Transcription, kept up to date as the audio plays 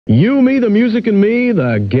You, Me, the Music, and Me,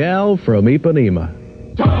 the gal from Ipanema.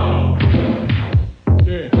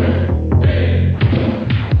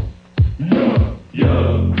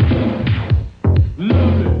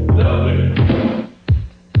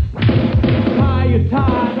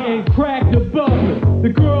 Crack the bubble. The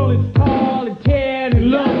girl is tall and tan and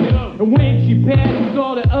lovely. And when she passes,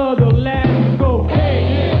 all the other lads go,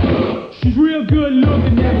 hey. She's real good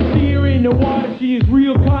looking, never see her in the water. She is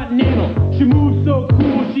real continental. She moves so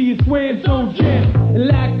cool, she is swaying so gentle. And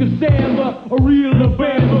like a samba, a real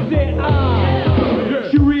Alabama. Said,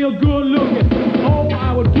 she real good looking. Oh,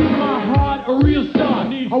 I would give my heart a real start.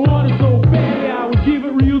 I want her so badly, I would give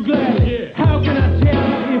it real gladly. How can I tell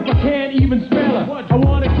her if I can't even smell her? I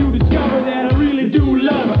want her to discover that I really do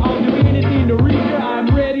love her. I'll do anything to reach her,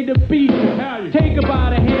 I'm ready to beat her. Take her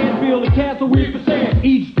by the hand, build a castle with the sand.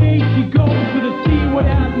 Each day she goes to the sea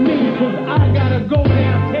without me, cause I gotta go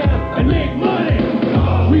downtown and make money.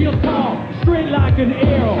 Real tall, straight like an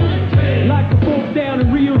arrow, like the folks down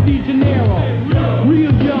in Rio de Janeiro.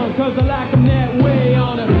 Real young, cause I like them that way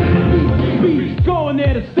on a beach, going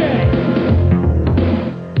there to stay.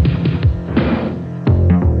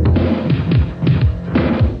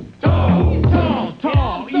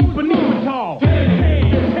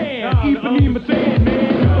 Ipanema sand,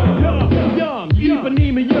 man. Young,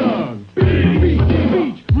 Ipanema young.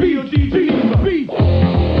 Beach, Rio de Janeiro beach.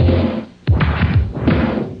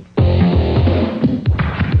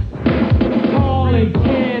 Tall and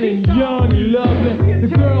tan and young and lovely. The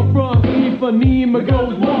girl from Ipanema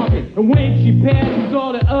goes walking, and when she passes,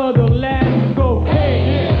 all the other lads go,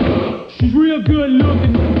 hey. She's real good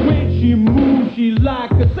looking. When she moves, she's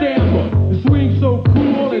like a samba. The swing so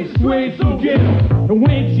cool and sway so gentle. And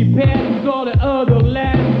when she passes, all the other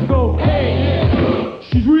lads go, hey.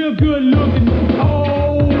 She's real good looking.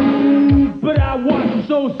 Oh, but I watch her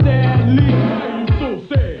so sadly. Why are you so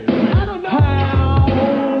sad? I don't know.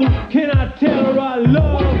 How can I tell her I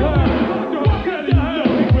love her?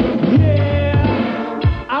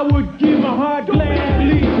 Yeah, I would give my heart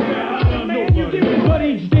gladly. But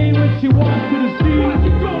each day when she walks to the sea,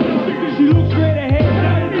 she looks straight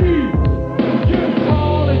ahead like me.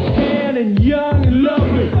 Tall and tan and young and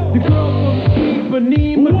lovely. The girl from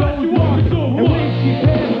Ipanema goes walking, and when she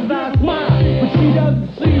passes, I smile, but she doesn't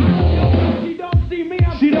see me. She don't see me.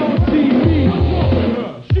 She don't see me.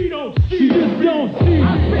 She don't see. She just don't see. I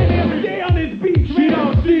spend every day on this beach. She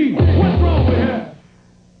don't see. What's wrong with her?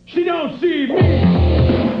 She don't see me.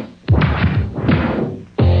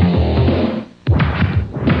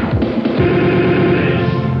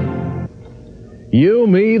 You,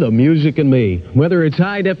 Me, the Music, and Me. Whether it's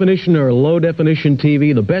high definition or low definition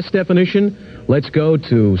TV, the best definition, let's go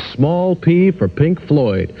to small P for Pink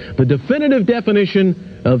Floyd. The definitive definition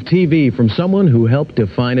of TV from someone who helped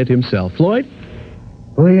define it himself. Floyd?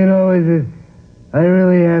 Well, you know, I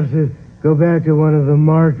really have to go back to one of the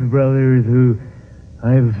Marx Brothers who,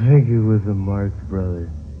 I think it was the Marx Brothers,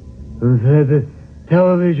 who said that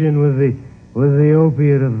television was the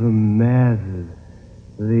opiate of the masses.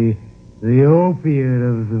 The opiate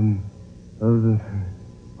of the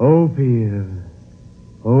opiate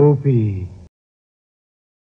of